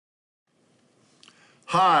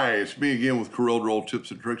Hi, it's me again with Corel Roll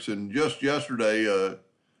Tips and Tricks. And just yesterday, an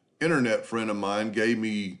internet friend of mine gave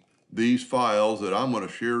me these files that I'm going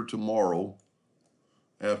to share tomorrow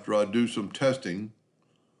after I do some testing.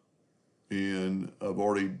 And I've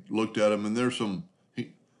already looked at them, and there's some,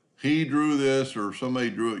 he drew this or somebody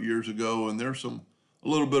drew it years ago, and there's a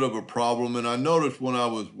little bit of a problem. And I noticed when I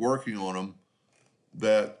was working on them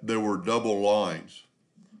that there were double lines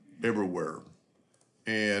everywhere.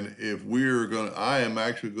 And if I am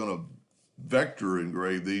actually gonna vector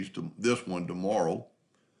engrave this one tomorrow.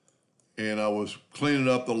 And I was cleaning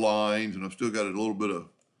up the lines, and I've still got a little bit of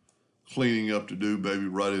cleaning up to do, maybe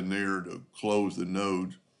right in there to close the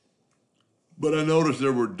nodes. But I noticed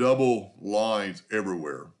there were double lines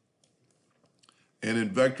everywhere. And in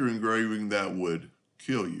vector engraving, that would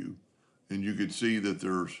kill you. And you could see that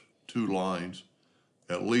there's two lines,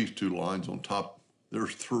 at least two lines on top.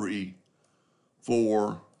 There's three,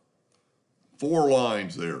 four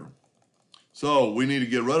lines there. So we need to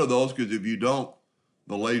get rid of those, because if you don't,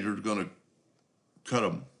 the laser is going to cut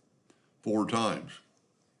them 4 times.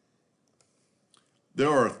 There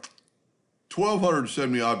are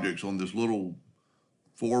 1,270 objects on this little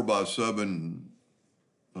 4x7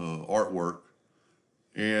 artwork,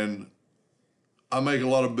 and I make a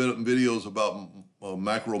lot of videos about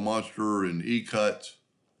macro monster and e-cuts,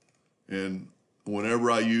 and whenever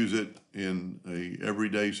I use it in a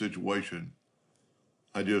everyday situation,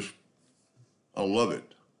 I love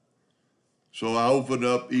it. So I open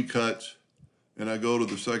up e-cuts and I go to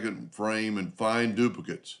the second frame and find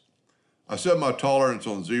duplicates. I set my tolerance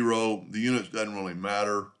on 0. The units doesn't really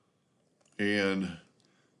matter. And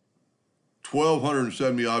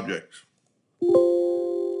 1,270 objects.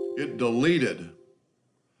 It deleted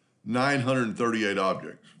 938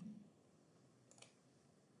 objects.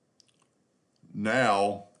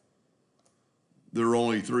 Now, there are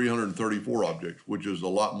only 334 objects, which is a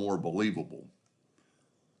lot more believable.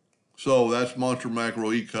 So that's Monster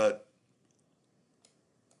Macro E-Cut.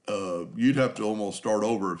 You'd have to almost start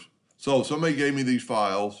over. So somebody gave me these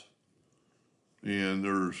files, and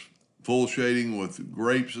there's full shading with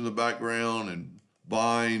grapes in the background and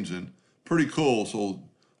vines, and pretty cool. So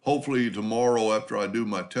hopefully tomorrow, after I do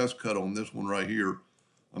my test cut on this one right here,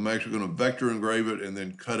 I'm actually going to vector engrave it and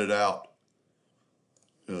then cut it out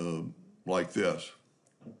like this.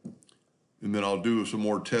 And then I'll do some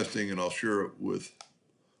more testing, and I'll share it with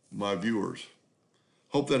my viewers.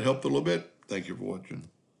 Hope that helped a little bit. Thank you for watching.